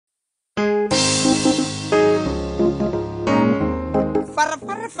fara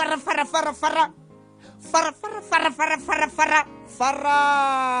fara fara fara fara fara fara fara fara fara fara fara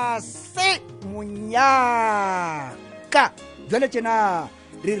fara se Monyaka jwale tjena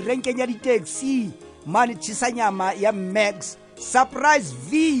re renkeng ya di-taxi mane tšhisanyama ya Max Surprise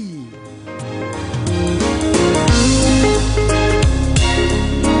V.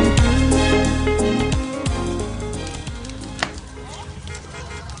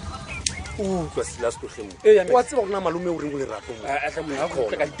 Twa sila stohle mo wa tseba gona malume o reng go le rato mo a tla mo ha go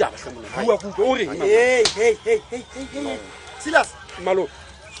ka ditaba tla mo bua kutlwa o reng hey Silas malo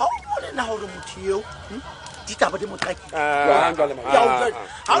ha o bona na hore motho eo ditaba di motlaki wa ngale ya o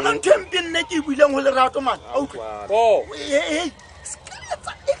ha ona ntempe nne ke buileng go le rato man a utlwa oh hey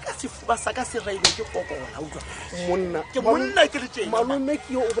sketsa e ka sefuba sa ka se raile ke kokola utlwa monna ke le tjena malume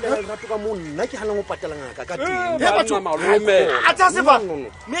ke yo o bolela le rato ka monna ke halang o patela ngaka ka teng batho malume a tsa se fa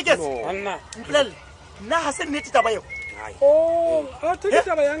mekes anna mplel na ha se nnete taba eo oh a tsheka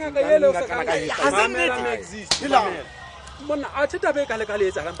taba ya ngaka yele o sa ka ha se nnete exist monna a tsheta be ka le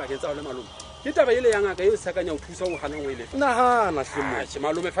etsa ka mpakeng tsa ole malume ke taba ile ya ngaka eo sakanya o thusa o hana o ile nahana hlemo tse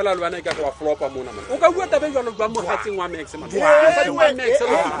malume fela le bana ka go flopa mona mona o ka bua taba jwalo jwa mohatseng wa Max man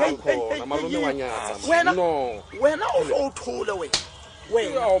malume wa nyatsa wena o thole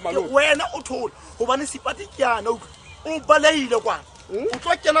wena o thole hobane sipati kyana o baleile kwana o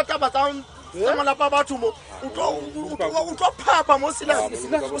tlo kena taba tsa malapa batho mo o tlo phapa mo sila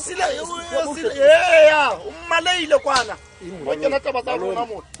ya o maleile kwana o kena taba tsa rona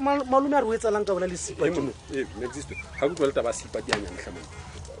mo malume a re o etsalang ka bona le sipati mo exist ha go tlola taba sipati ya nyana hlamong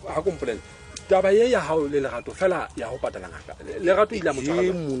ha go mpolela taba ye ya hao le lerato fela ya go patala ngaka lerato ile mo tsaka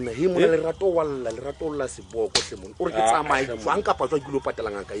monna lerato walla lerato la seboko hlemong o re ke tsamaye jwang ka patswa ke lo patala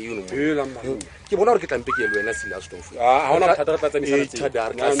ngaka eno mo ke bona gore ke tlampe ke le wena Silas Stofu ha ona thata tla tsamisa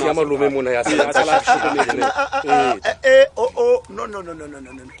thadar ka se ya malume mona ya sela tsala no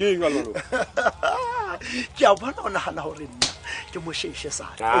ke ngalo ke a bona ona hana hore nna ke mo sheshe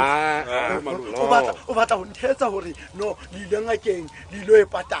sa o batla ho nthetsa hore no le ngakeng le lo e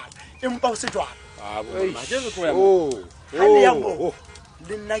patala empa o se jwang ha le ya mo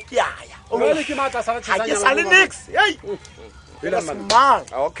le nna ke aya o le ke matla sa ha ke sale next hey smart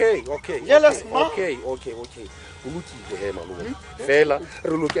okay o lokile he malume fela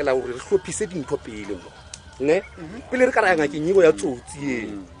re lokela hore re hlophise dintho pele mo ne pele re ka ra ngakeng nyiko ya tsotsi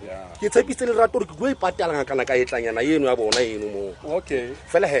ke tshepise le rato re ke go ipatala ngakana ka etlanyana eno ya bona eno mo okay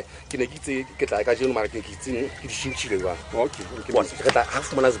fela he ke ne ke tse ke tla ka jeno mara ke tseng ke di shintshile ba okay wa se ka ha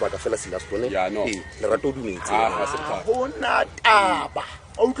fumana zibaka fela Silas tone le rato du netse ha ona taba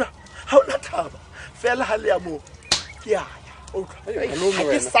o utlwa ha ona taba fela ha le ya mo ke ya o utlwa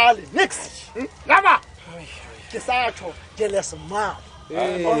ke sale next laba ke sa tho jealous man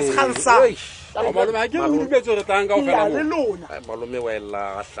o skhansa malume ha ke o dumetse re tanga o fela mo malume wa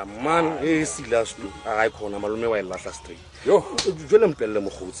ela hlamman Silas tu a khona malume wa ela hla straight yo jwele mpelle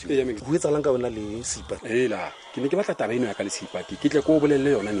mogotsi go etsalang ka wena le sipa hela ke ne ke batla taba eno ya ka le sipa ke tle ko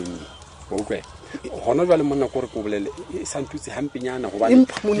bolelle yona neng o utlwe hona jwale monna ko re ko bolelle e santutse hampenyana go bana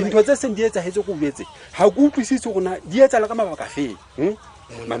dintho tse seng di etsa hetse go betse ha go utlwisitse gona di etsa la ka mabaka fe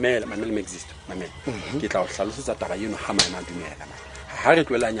mamela exist mamela ke tla o hlalosetsa taba eno ha maema dumela ha re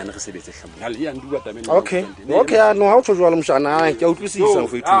tloela nyana re sebetse hlamong hale ya ndua tamene okay no ha o tsho jwala mshana ke a utlwisisa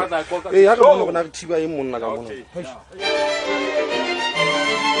go ithuta ha re bona bona re thiba e monna ka mona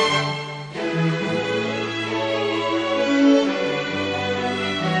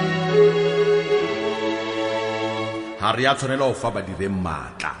ha re a tshwanela ho fa badire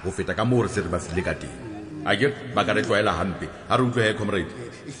matla ho feta ka moo re se re ba file ka teng a ke ba ka re tloela hampe ha re utlwe comrade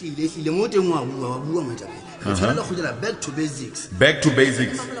ehlile mo teng wa bua matapela re tshwanela go dira back to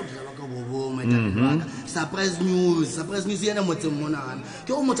basics surprise news yana mo tseng mona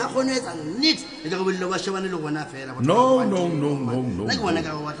ke o motho a khone etsa neat e ka go bolela ba shebane le gona fela no ke bona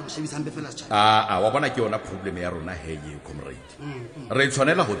ka go batla go shebisa hampe fela setšhaba wa bona ke yona problem ya rona he ye comrade re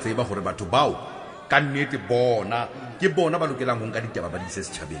tshwanela go tseba gore batho bao ka nnete bona ke bona ba lokelang go nka ditaba ba di se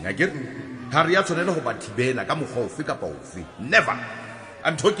setšhabeng a kere ha re ya tshwanela go ba thibela ka mokgwa ofe kapa ofe never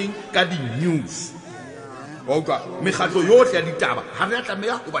I'm talking ka di news oka mekgatlo yohle ya ditaba ha re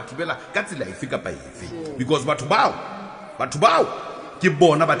tlameha go ba thibela ka tsela efe kapa efe because batho bao ke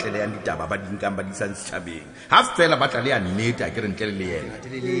bona ba tlele ya ditaba ba dinkang ba di sa setšhabeng ha fela ba tlale ya nnete a ke re ntle le yena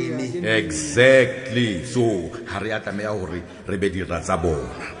exactly so ha re tlameha hore re be dira tsa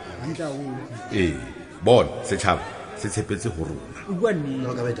bona bona setšhaba se tshepetse ho rona o bua nne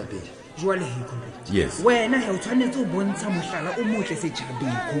ka beta pele jwale he comrade yes wena he o tshwanetse o bontsha mohlala o motle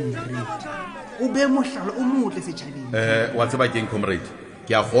setjhabeng comrade o be mohlala o motle setjhabeng wa tseba keng comrade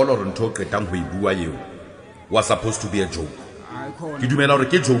ke a gola hore ntho o qetang ho e bua eo was supposed to be a joke ke dumela hore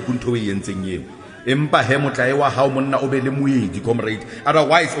ke joke ntho e yentseng eo empa he motlae wa hao monna o be le moedi comrade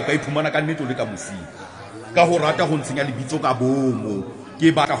otherwise o ka iphumana ka nnete o le ka mosing ka ho rata ho ntshenya lebitso ka bomo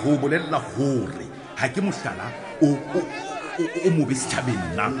ke batla ho bolella hore ha ke mohlala o mobe setjhabeng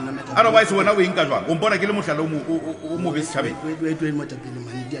na otherwise wena o eng ka jwang o mpona ke le mohlala o mobe setjhabeng wait Motapele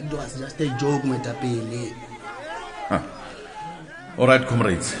man that was just a joke Motapele all right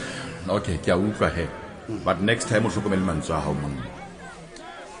comrades okay ke a utlwa he but next time o hlokomele mantswe a hao monna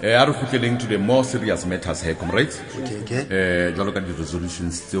a re khutleleng to the more serious matters he comrades okay jwalo ka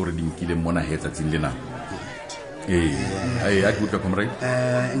di-resolutions tseo re di nkileng mona he tsatsing lena a ke utlwa comrade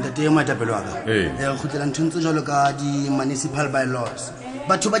ntate Motapele wa ka re khutlela ntho tse jwalo ka di-municipal bylaws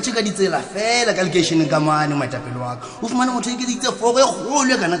batho ba tjeka ditsela fela ka location ka mane Motapele wa ka o fumana motho e ke ditse foko e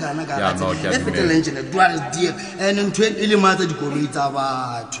kgolo kana e fetelang tjena dual deep ntho e le matsa dikoloi tsa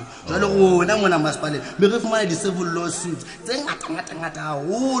batho jwale rona mona masipaleng be re fumana di-civil lawsuits tse ngata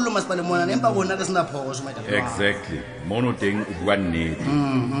haholo masipaleng mona empa rona re sena phoso Motapele exactly mono teng o bua nnete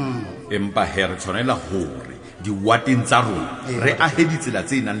empa he re tshwanela hore di-wateng tsa rona re ahe ditsela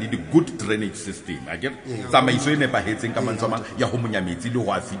tse nang le di-good drainage system a kere tsamaiso e nepahetseng ka mantswe a mang ya ho monya metsi le ho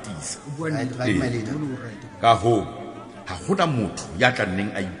a fetisa ka hoo ha gona motho ya tla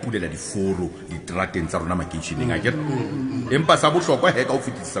nneng a ipulela diforo diterateng tsa rona makeisheneng a kere empa sa bohlokwa he ka ho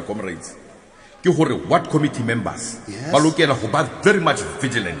fetisisa comrades ke hore what committee members ba lokela ho ba very much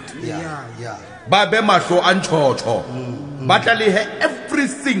vigilant ba be mahlo a ntjhotjho ba tlalehe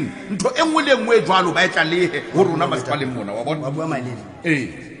everything ntho e nngwe le nngwe e jwalo ba e tlalehe ho rona masipaleng mona wa bona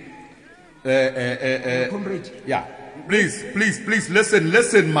comrade yeah please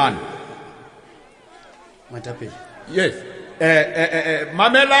listen man Motapele yes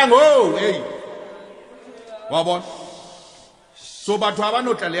mamelang wa bona so batho ha ba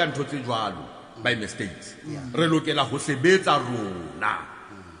no tlaleha ntho tse jwalo by mistakes re lokela ho sebetsa rona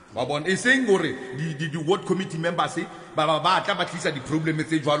wa bona e seng gore di-ward committee members ba tla ba tlisa di-problem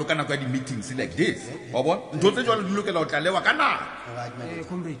tse jwalo ka nako ya di-meetings like this wa bona ntho tse jwalo di lokela ho tlalewa ka nako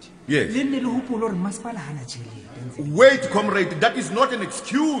comrade yes le nne le hopolo hore masipala hana tjhelete wait comrade that is not an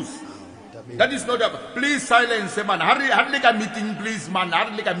excuse that is not a please silence man ha re le ka meeting please man ha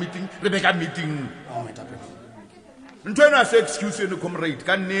re le ka meeting re be ka meeting ntho ena se excuse eno comrade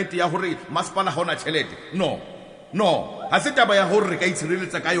ka nnete ya hore masipala ha ona tjhelete no ha se taba ya hore re ka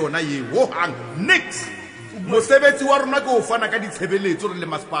itshireletsa ka yona eo hang nix mosebetsi wa rona ke ho fana ka ditshebeletso re le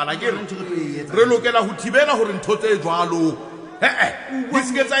masipala ke re lokela ho thibela hore ntho tse jwalo di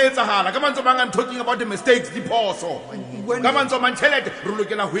se ke tsa etsahala ka mantswe mang I'm talking about the mistakes diphoso ka mantswe mang tjhelete re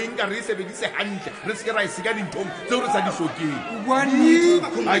lokela ho enka re sebedise hantle re se ke ra isika dinthong tseo re sa di hlokeng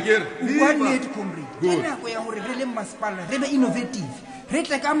ke nako ya hore re le masipala re be innovative re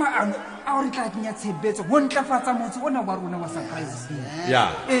tle ka maano a o re tla kenya tshebetso ho ntlafatsa motse ona wa rona wa surpriseville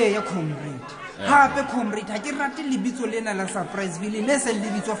ya comrade hape comrade ha ke rate lebitso lena la surpriseville le se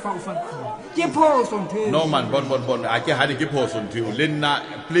lebitswa faufa ke phoso ntho no man bon a ke hane ke phoso ntho le nna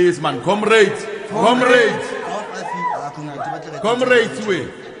please man comrades we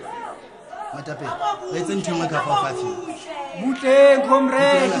Motapele re tse ntho ka fa butleng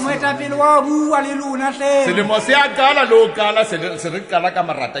comrade moetapele wa bua le lona hle selemo se a qala le o qala se re qala ka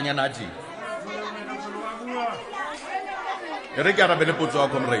maratanyana a tjena re ke arabele potso wa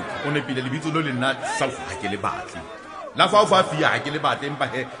comrade o nepile lebitso lo le nna self ha ke le batle la fa o fa fia ha ke le batle empa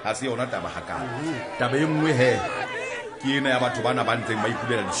he ha se yona taba hakana taba e nngwe he ke ena ya batho bana ba ntseng ba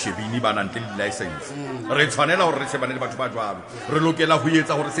ipulela dishebini ba nang le license re tshwanela hore re shebane le batho ba jwalo re lokela ho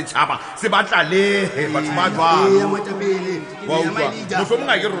etsa hore setjhaba se batlalehe batho ba jwalo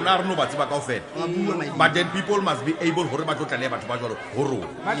mohlomong a ke rona re no ba tseba kaofela but then people must be able hore ba tlo tlaleha batho ba jwalo ho rona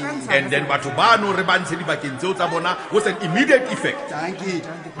and then batho bano re ba ntshe dibakeng tseo tsa bona with an immediate effect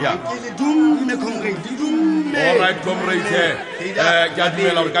all right comrade ke a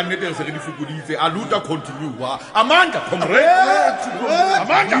dumela hore ka nnete re se re di fokoditse aluta continue amanda Amanda!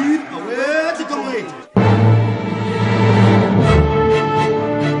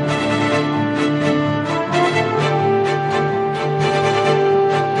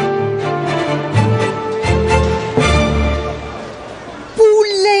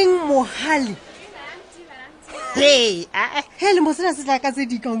 Puleng mohali. Hey, hele mo sena se tla ka tse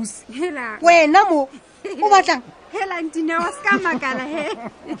di kausi. Wena mo o batlang hela ntina wa ska makala he.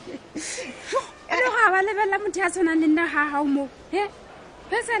 Elo ha ba lebella motho a tshwana le nna ha ha mo he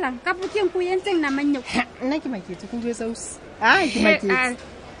pesela ka bukeng go yentseng na manyo nna ke maketse go duetsa us ke maketse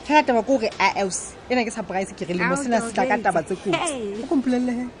thata ba go re aus ena ke surprise ke re le mo sena se tla ka taba tse kotsi o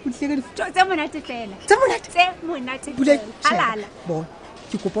kompolelle he o tlile ka di tse monate fela tse monate halala bon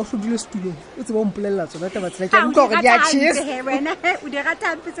ke kopa o hlodile setulong o tseba o mpolelela tsona taba tsena ke a utlwa gore di a cheese wena o di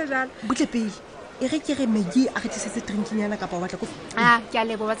rata hampe se jalo butle pele e re ke re Maggie a re tlisetse drinkinyana kapa o batla kofi ke a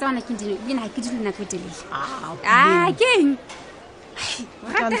lebo ba tsana ke dilo bina ke dilo nako telele keng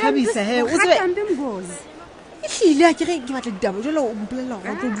ra thabisa he o tsebe hampe mgozi ehlile a ke re ke batla ditaba jalo o mpolelela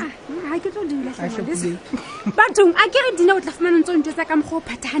gore ha ke tlo dula bathong a ke re dina o tla fumana ntso ntse tsa ka mgo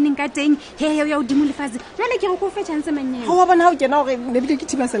phathaneng ka teng he ya o dimo lefatshe jale ke re go fetšang se manyeng ha wa bona ha o kena gore ne bile ke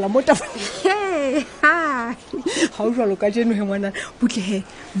thibasela mo tafoleng ha o jalo ka jeno he ngwana butle he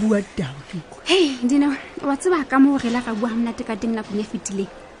bua taba dina wa tseba ka mo re la fa bua mnate ka teng nakong ya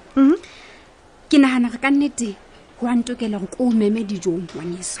fetileng ke nahana re ka nnete wa ntokela go ko meme dijong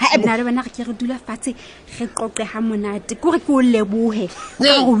ngwaneso nna le bana ke re dula fatshe re qoqe ha monate ko re ke o lebohe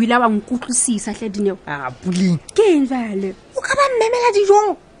ka go wila ba nkutlwisisa hle dineo puling ke njale o ka ba mmemela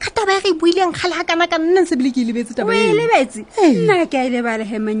dijong ka taba re buileng khala kana ka nna se bile ke lebetse taba e lebetse nna ke ile ba le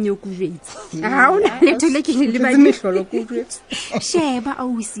hemanyo ku jetse ha ona le thole ke le ba mehlolo ku jetse sheba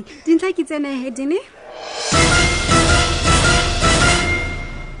ausi dintla ke tsena he dine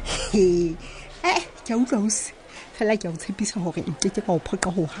ke utlwa ausi fela ke a o tshepisa gore nke ke ka o phoqa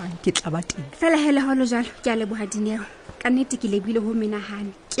ho hang ke tla ba teng fela hele holo jalo ke a leboha dineo ka nnete ke lebile ho menahane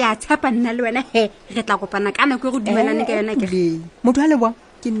ke a tshepa nna le wena he re tla kopana ka nako go dumelane ka yona ke motho a leboha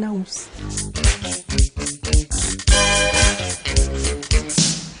ke nna ausi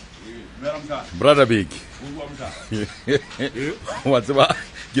brother big wa tseba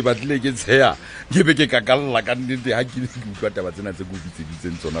ke batlile ke tsheya ke be ke kakalla ka nnete ha ke utlwa taba tsena tse go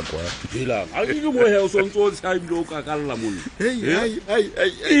bitseditseng tsona kwa hela a ke mo he o sontso tsha bile o kakalla monna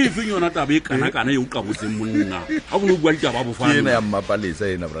e finyona taba e kana kana e o qabotseng monna ha bo no bua ditaba bo fana ena ya mmapalesa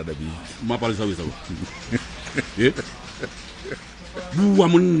ena brother big mmapalesa o bua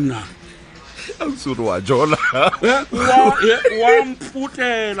monna au suru wa jola wa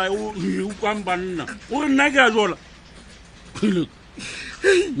mputela o kwambanna o nna ke a jola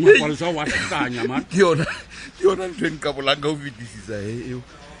mmapalesa wa tlanya man ke yona ntwen ka bolanga o fitisisa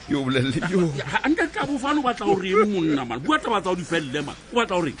yo bolelle yo anta ka bo fano batla o re monna man bua taba tsa o di felle man o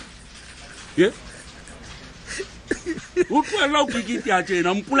batla o re o tsela o ke a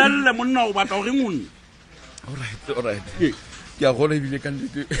tjena mpolelle monna o batla o re monna all right ke a gona ebile ka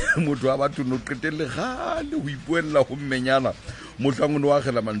nnete motho wa batho no qetelle gale ho ipuella go mmenyana motlhangone wa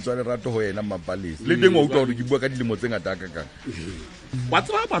gela mantswa le rato go yena mapalesi le teng wa utlwa gore ke bua ka dilemo tse ngata ka kang wa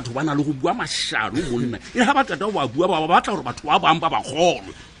tseba batho ba na le go bua mashalo monna e ha ba tata ba bua ba batla gore batho ba bang ba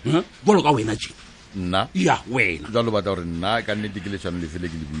bagolo bolo ka wena tje nna ya wena jalo batla gore nna ka nnete ke leshano le fele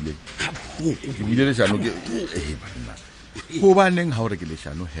ke le buile ke buile leshano ke banna go baneng ha o re ke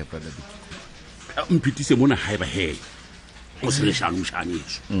leshano he brother mpitise mona haeba he o se le shano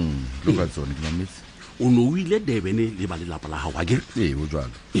shaneso lo ka tsone ke mametse o no ile Debene le ba le lapa la hao a kere o jwalo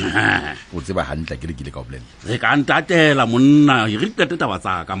o tseba hantla ke re ke le ka o bolella re ka ntatela monna re qete taba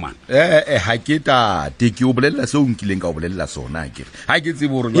tsa ka man ha ke tate ke o bolella se o nkileng ka o bolella sona ke ha ke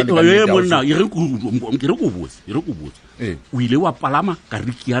tsebe hore jwale ka monna re go botse o ile wa palama ka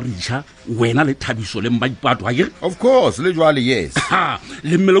re ke ya richa wena le Thabiso le mba dipato a kere of course le jwale yes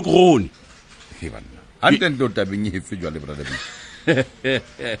le mmele groni he bana ante ndo tabeng e fe jwale brother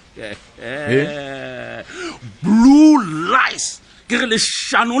blue lies ke re le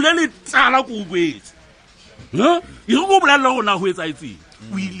shano le le tsala go betse e go bolella gona go etsa etseng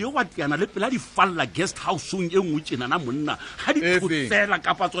o ile wa tiana le pela di falla guest house e nngwe tsena na monna ha di tsotsela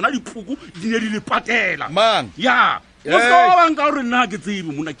kapa tsona diphuku di ne di le patela mang ya o so bang ka re nna ke tsebe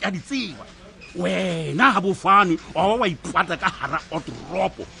monna ke a di tseba wena ha bofane wa ipata ka hara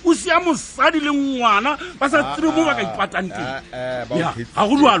otropo o sia mosadi le ngwana ba sa tsebe mo ba ka ipatang teng ha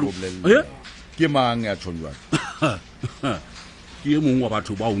go jwalo ke mang ya tshonjwa ke e mongwe wa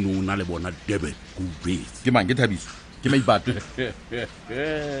batho ba o no na le bona Durban go betse ke mang ke Thabiso ke maipato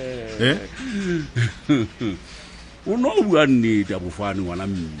o no bua nnete a bofane ngwana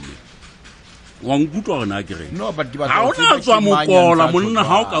mme wa nkutwa gona ke re no but ke ha ona tswa mokola monna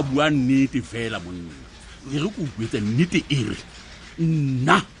ha o ka bua nnete fela monna e re go buetsa nnete e re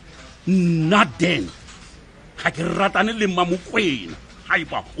nna den ha ke ratane le Mamokwena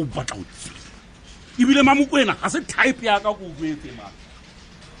haiba o batla o tsi ibile Mamokwena ha se type ya ka go buetse man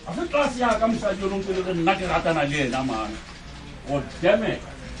ha se class ya ka mosadi o ke re nna ke ratana le ena man o deme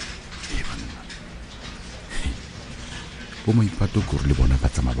bo maipato gore le bona ba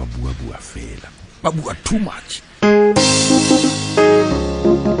tsama ba bua fela ba bua too much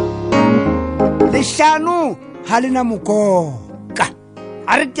leshano ha lena mokoka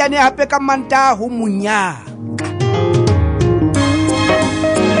a re tiane hape ka Manta ho Monyaka